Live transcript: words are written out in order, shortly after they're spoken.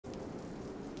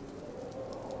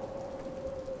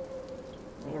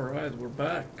Alright, we're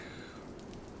back.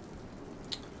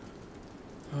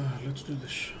 Let's do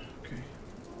this. Okay.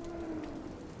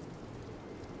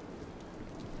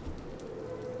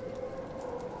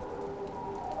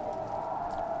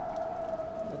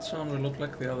 That sounds a lot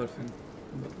like the other thing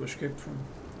that we escaped from.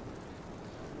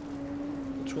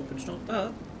 Let's hope it's not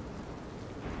that.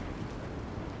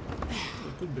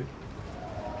 It could be.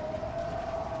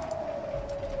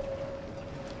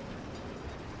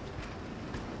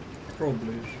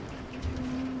 Probably is.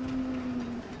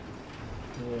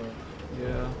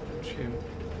 Yeah, it's him.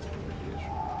 He is.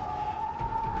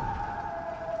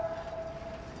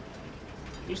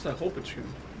 At least I hope it's him.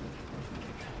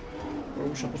 Where are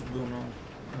we supposed to go now?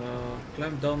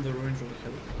 Climb down the range of the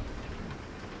hill.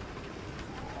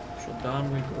 So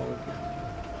down we go again.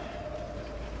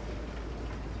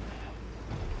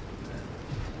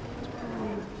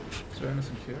 Is there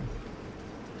anything here?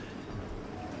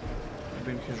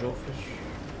 Maybe in his office.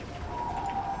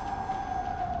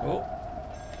 Oh.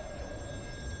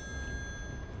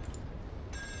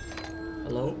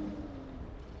 Hello?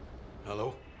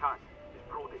 Hello? Hi, it's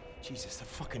Brody. Jesus, the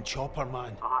fucking chopper,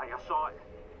 man. Aye, I saw it.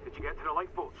 Did you get to the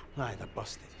lifeboats? Aye, they're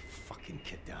busted. Fucking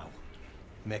kidal.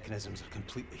 Mechanisms are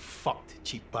completely fucked,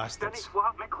 cheap bastards. Denny's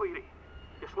flat, McLeary.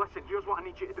 Just listen, here's what I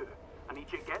need you to do. I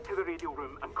need you to get to the radio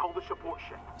room and call the support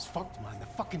ship. It's fucked, man. The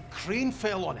fucking crane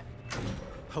fell on it.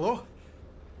 Hello?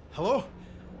 Hello?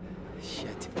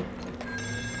 Shit.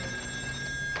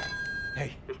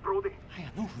 Hey. It's Brody. Hey,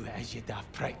 I know who it is, you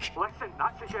daft prick. Listen,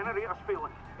 that's the generator's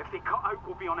failing. If they cut out,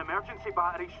 we'll be on emergency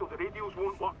batteries so the radios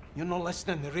won't work. You're not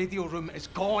listening. The radio room is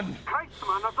gone. Christ,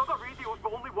 man, there's other radios,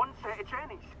 but only one set of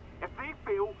Jennies. If they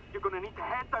fail, you're going to need to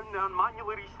head down there and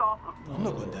manually restart them. I'm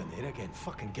not going down there again.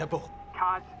 Fucking gibble.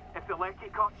 Kaz, if the lecky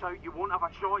cuts out, you won't have a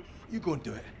choice. You go and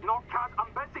do it. No, Kaz,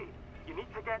 I'm busy. You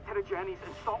need to get to the Jennies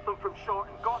and stop them from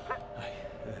shorting. Got it? Aye.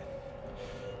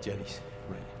 Jenny's.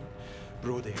 Right.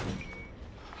 Brody.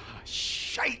 Ah,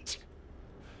 shite!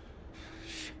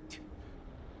 Shit.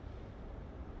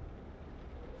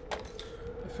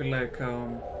 I feel like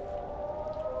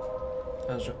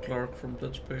as a clerk from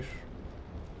Dead Space.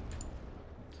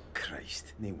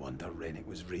 Christ, no wonder Rennick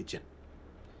was raging.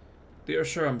 Dear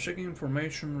sir, I'm seeking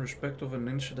information in respect of an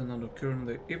incident that occurred on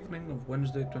the evening of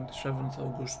Wednesday, 27th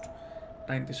August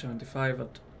 1975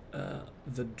 at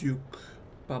the Duke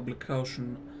Public House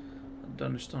in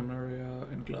Dunstan area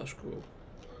in Glasgow.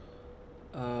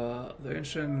 The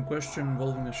incident in question,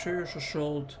 involving a serious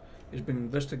assault, is being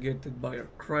investigated by our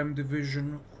crime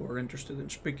division, who are interested in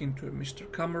speaking to a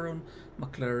Mr. Cameron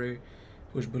McLeary,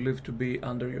 who is believed to be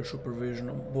under your supervision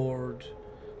on board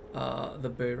the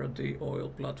Beiradi oil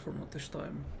platform at this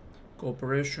time.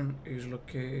 Cooperation is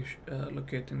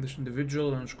locating this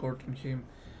individual and escorting him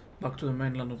back to the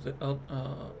mainland of the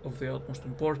utmost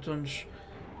importance.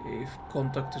 If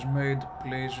contact is made,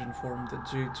 please inform the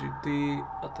GGD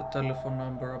at the telephone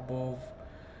number above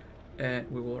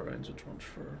and we will arrange a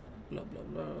transfer. Blah blah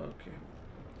blah. Okay.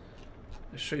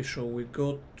 I say so. We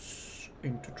got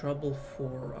into trouble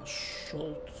for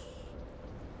assault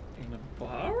in a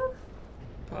bar?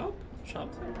 Pub?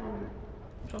 Something?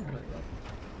 Something like that.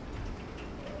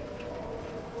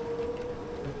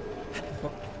 What the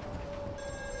fuck?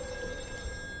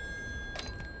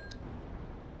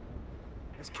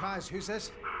 It's Kaz, who's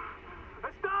this?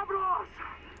 It's Davros!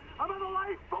 I'm in the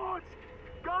lifeboats!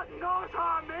 God knows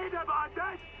how I made it, but I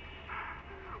did!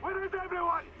 Where is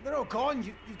everyone? They're all gone.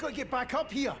 You've got to get back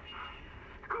up here.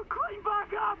 Climb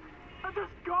back up! I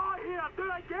just got here! Do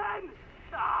it again!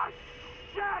 Ah,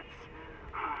 shit!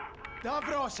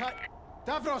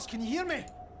 Davros, can you hear me?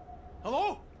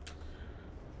 Hello?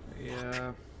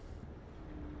 Yeah.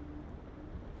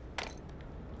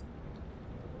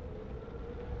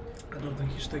 I don't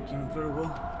think he's taking it very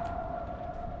well.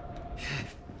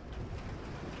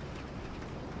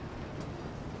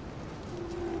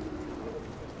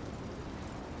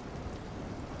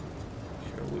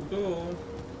 Here we go.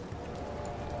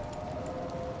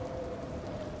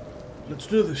 Let's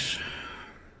do this.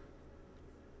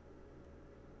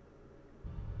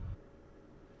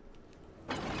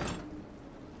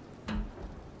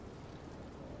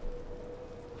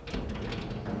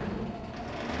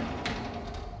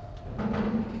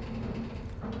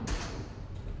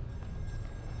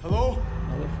 Hello?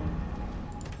 Another phone.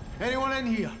 Anyone in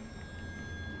here?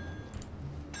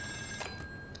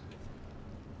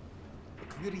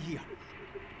 McLeary here.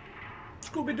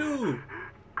 Scooby-Doo!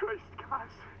 Christ, Kaz.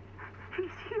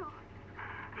 He's here.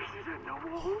 He's in the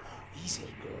wall. Easy.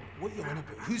 What are you on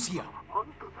about? Who's here?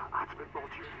 Under the admin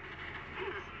module.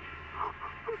 He's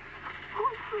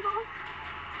hunting us.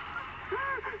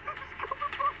 He's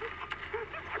coming back. He's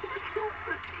gonna kill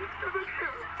me. He's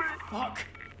Fuck!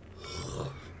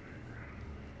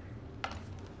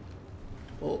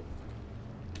 Well,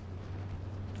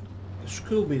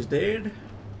 Scooby's dead.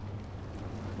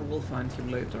 Or we'll find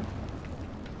him later.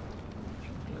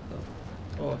 Something like that.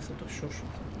 Oh, I thought I saw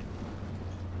something.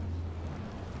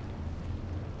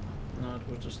 No, it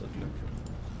was just a glimpse.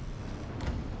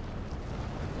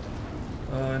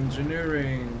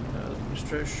 Engineering,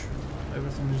 administration,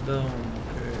 everything is down.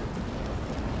 Okay.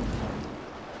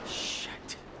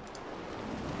 Shit.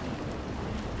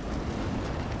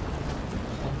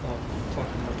 How the fuck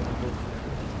am I gonna go for it?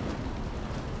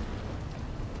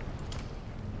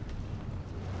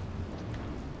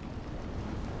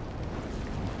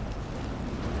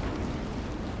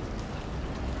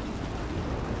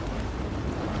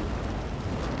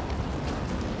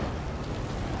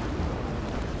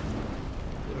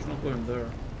 There's no going there.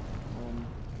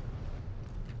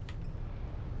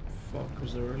 Fuck,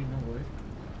 is there really no way?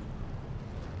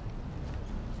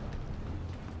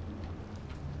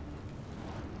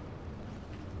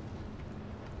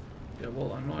 Yeah,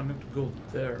 well, I know I need to go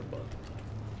there, but...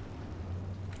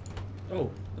 Oh,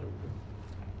 there we go.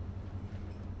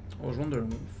 I was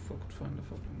wondering if I could find a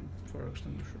fucking fire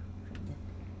extinguisher somewhere.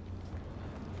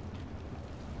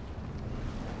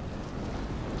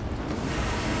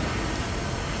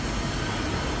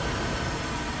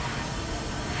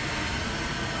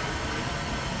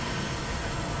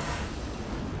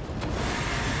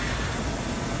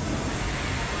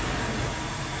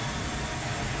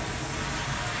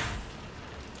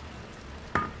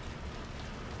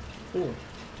 Cool.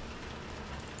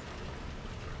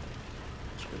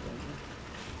 Let's go down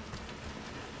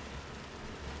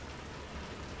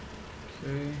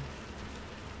there. Okay.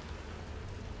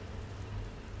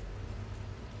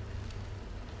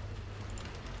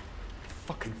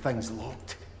 Fucking thing's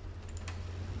locked.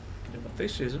 Yeah, but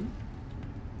this isn't.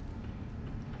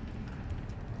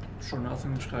 I'm sure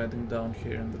nothing is hiding down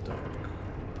here in the dark.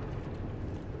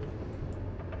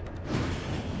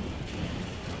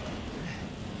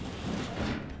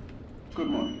 Good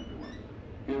morning, everyone.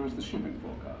 Here is the shipping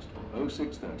forecast for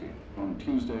 0630 on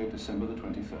Tuesday, December the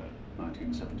 23rd,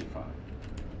 1975.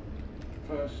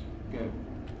 First, gale.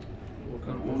 What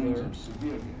kind of Warnings weather? of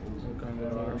severe gales. What kind of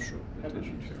weather should it is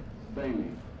Hebrides, here?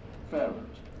 Bailey,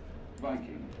 Faroes,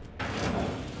 Viking. There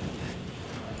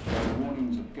are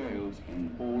warnings of gales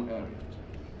in all areas.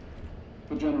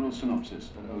 The general synopsis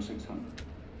at 0600.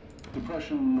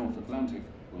 Depression North Atlantic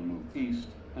will move east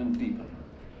and deepen.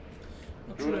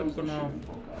 Actually, I'm gonna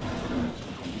pull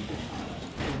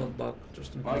that back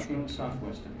just in case. Viking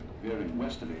southwesterly, veering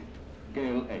westerly,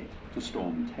 gale 8 to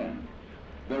storm 10.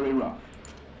 Very rough.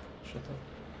 Shut up.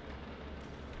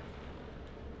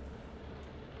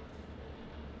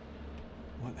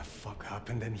 What the fuck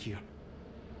happened in here?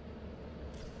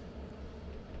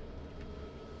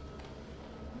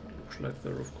 Looks like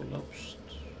the roof collapsed.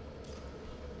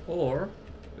 Or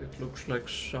it looks like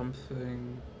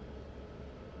something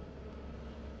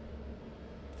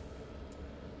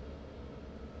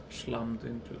slammed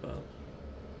into that.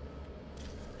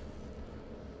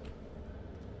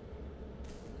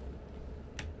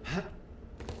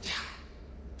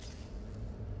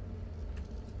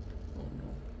 Oh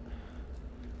no.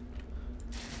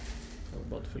 I have a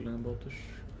bad feeling about this.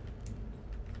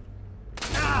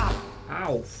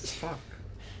 Ow! Fuck.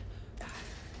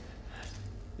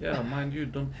 Yeah, mind you,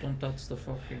 don't touch the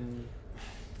fucking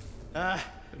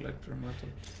electrometal.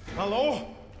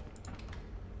 Hello?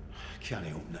 Can't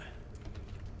open it.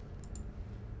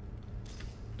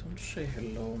 Don't say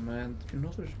hello, man. You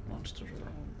know there's monsters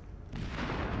around.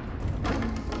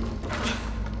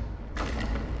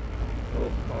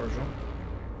 Oh, power's on.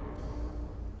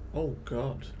 Oh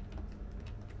god.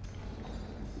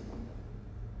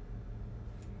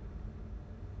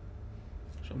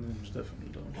 Something's definitely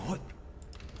down. What?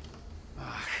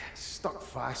 Ah, stuck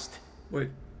fast.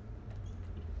 Wait.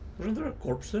 Wasn't there a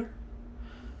corpse there?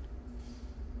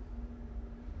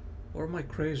 Or am I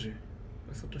crazy?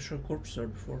 I thought I saw a corpse there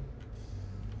before.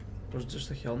 Was it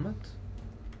just a helmet?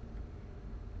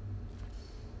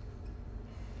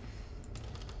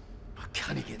 I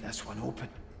can't get this one open.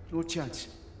 No chance.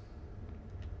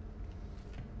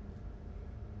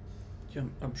 Yeah,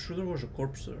 I'm sure there was a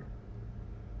corpse there.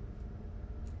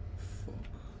 Fuck.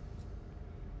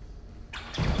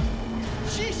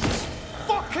 Jesus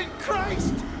fucking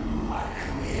Christ!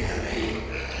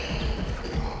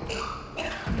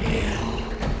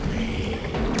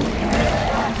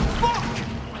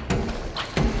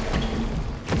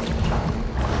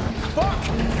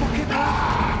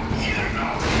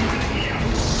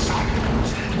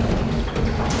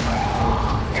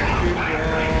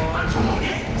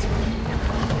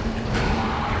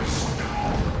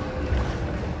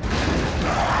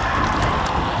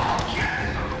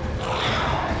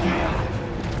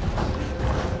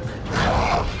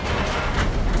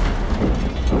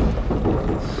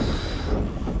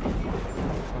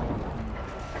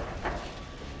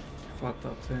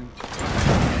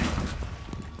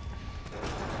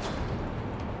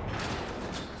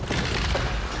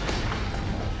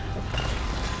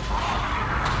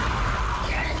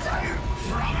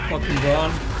 fucking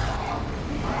run.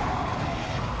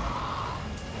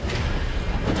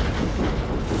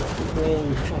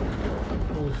 Holy fuck.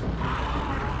 Holy fuck.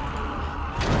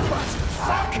 What the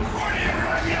fuck?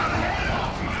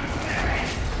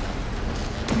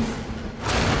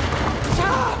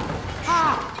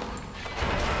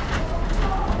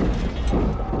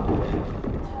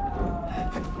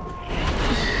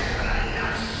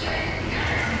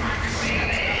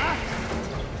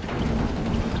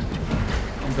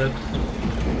 I'm dead.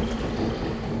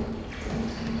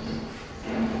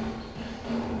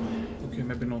 Okay,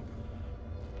 maybe not.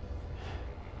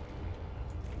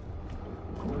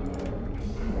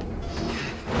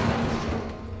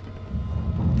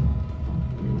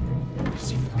 Is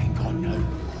he fucking gone now?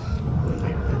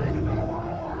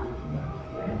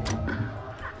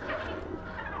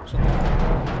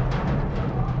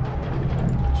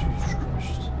 Jesus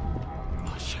Christ.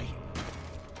 Oh, shit.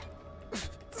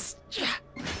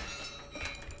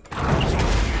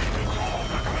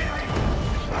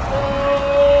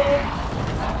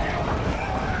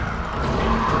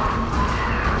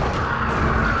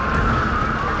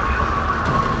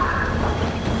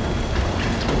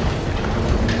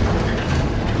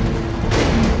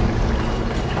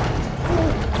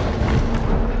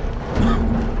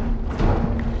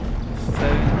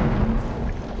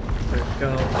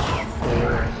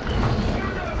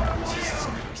 Jesus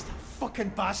Christ, that fucking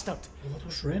bastard. What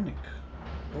was Rennick?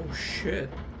 Oh shit.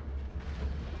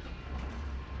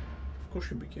 Of course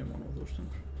he became one of those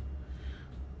things.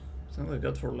 I think they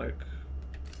got for like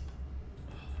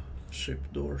ship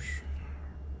doors.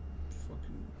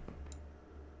 Fucking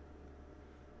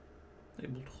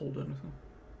able to hold anything.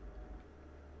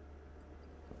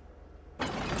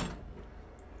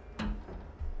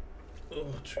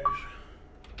 Oh jeez.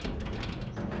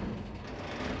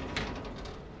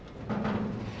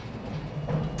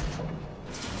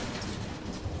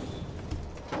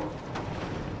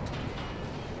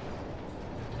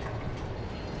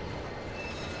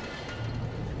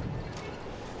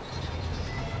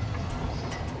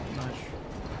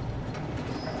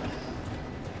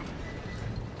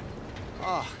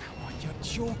 Oh, come on, you're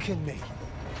joking me.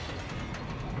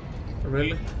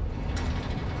 Really?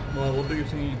 Well, what do you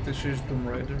think this is, Tomb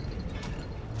Raider?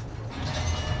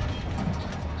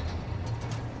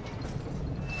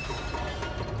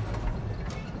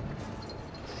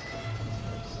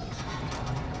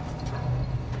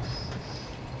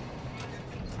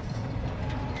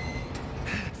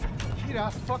 Here I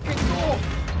fucking go.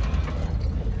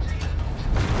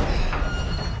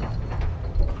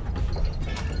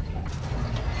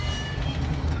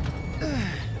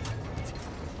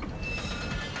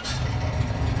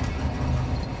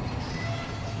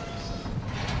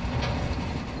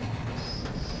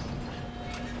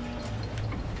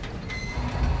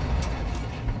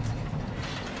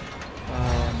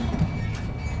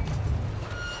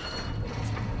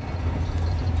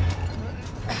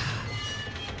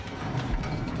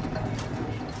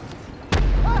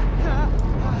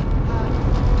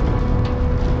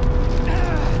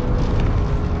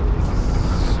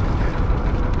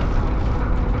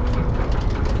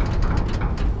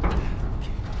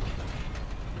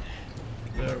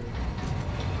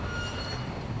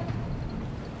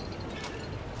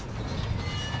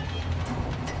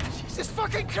 Jesus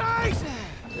fucking Christ!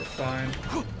 We're fine.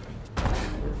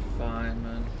 We're fine,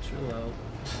 man. Chill out.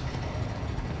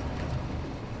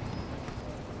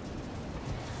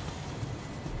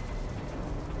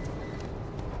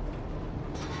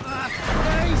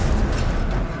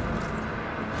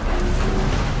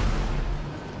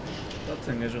 That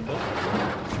thing isn't up.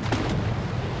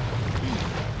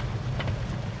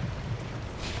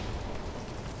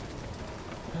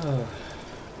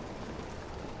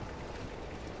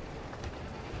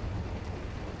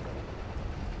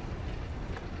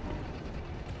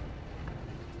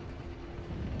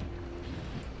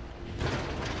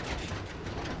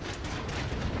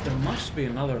 There must be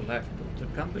another left, but there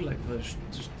can't be like this,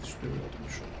 just these two that I'm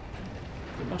sure.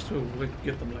 There must be a way to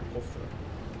get them like off there.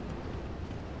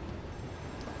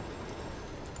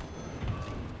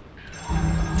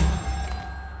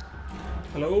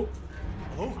 Hello?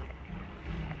 Hello?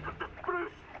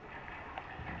 Bruce!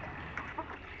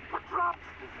 We're trapped!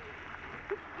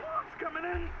 What's coming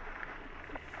in?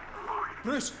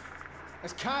 Bruce!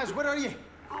 It's Kaz, where are you?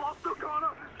 Lost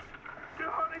O'Connor! You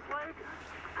hurt his leg!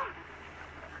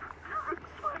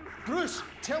 Swim! Bruce,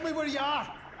 tell me where you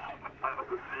are!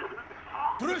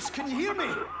 Bruce, can you hear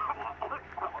me?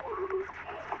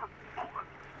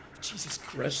 Jesus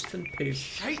Christ. Rest in peace.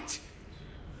 Shite!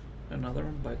 Another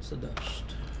one bites the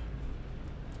dust.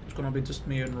 It's gonna be just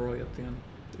me and Roy at the end,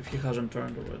 if he hasn't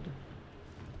turned already.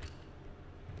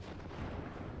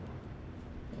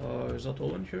 Is that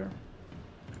all in here?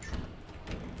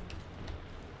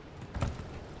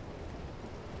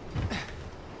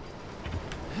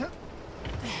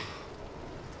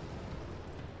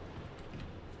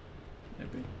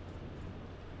 Maybe.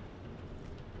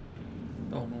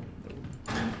 Oh no.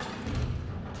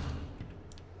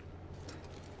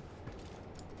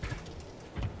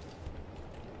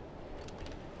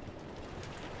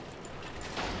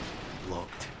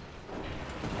 Locked.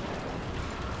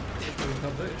 Guess we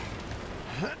have this.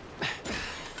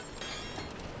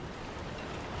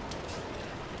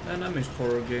 And I missed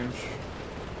horror games.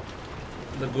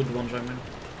 The good ones, I mean.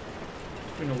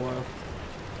 It's been a while.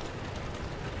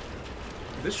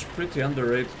 This is pretty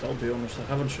underrated, I'll be honest. I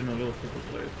haven't seen a lot of people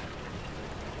play it.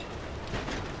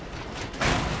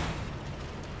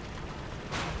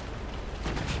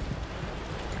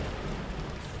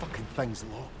 Fucking thing's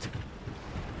locked.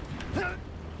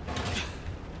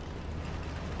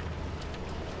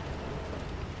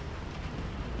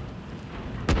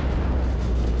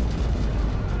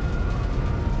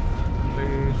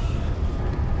 Please.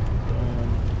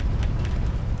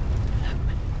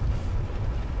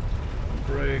 Don't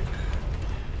break.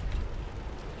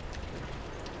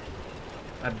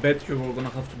 I bet you we're gonna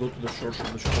have to go to the source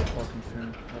of this whole fucking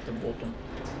thing at the bottom.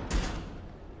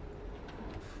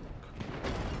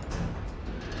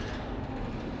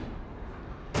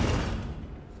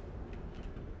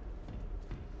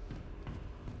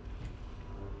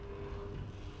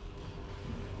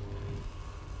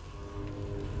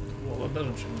 Well, that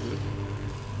doesn't seem good.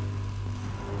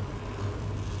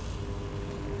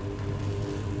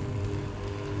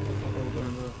 What the fuck are we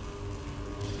doing there?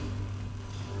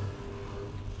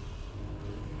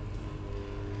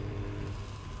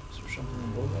 Is there something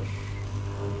above us?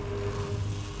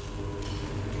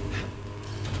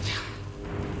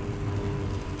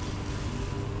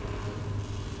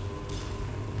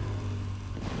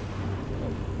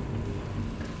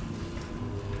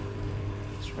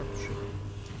 It's hard to see.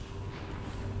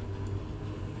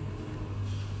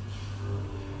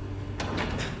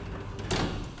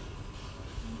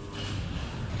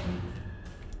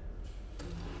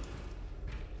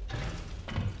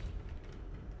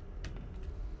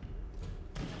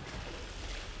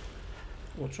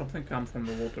 Watch something come from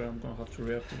the water, I'm gonna have to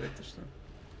reactivate this thing.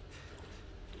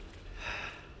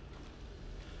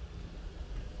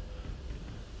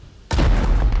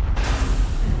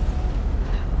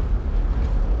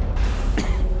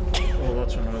 Oh,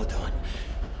 that's an oil. Hold on.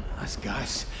 That's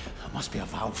gas. There must be a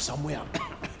valve somewhere.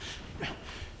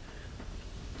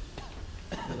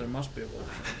 Yeah, there must be a valve.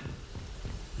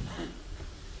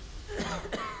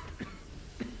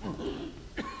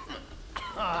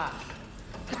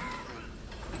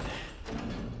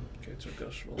 Okay, it's a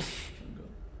gas valve. Thank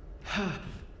God.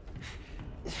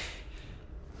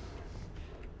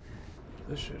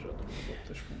 This is, I don't know about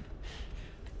this one.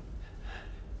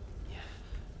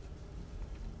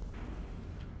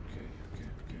 Okay.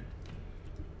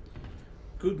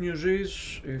 Good news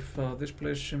is, if this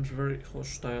place seems very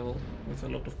hostile with a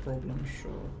lot of problems, so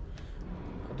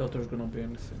I doubt there's gonna be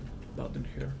anything bad in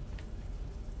here.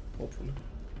 Hopefully.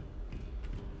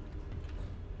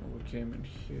 And we came in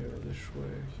here this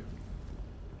way.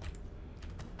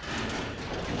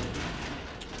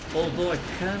 Although I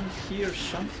can hear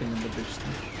something in the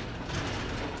distance.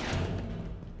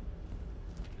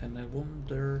 And I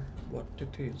wonder what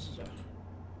it is.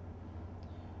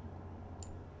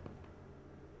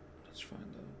 Let's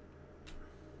find out.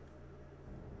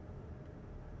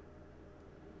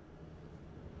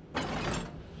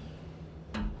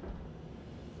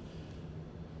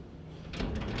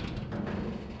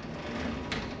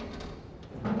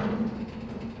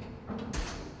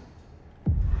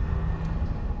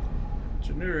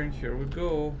 Engineering, here we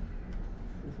go.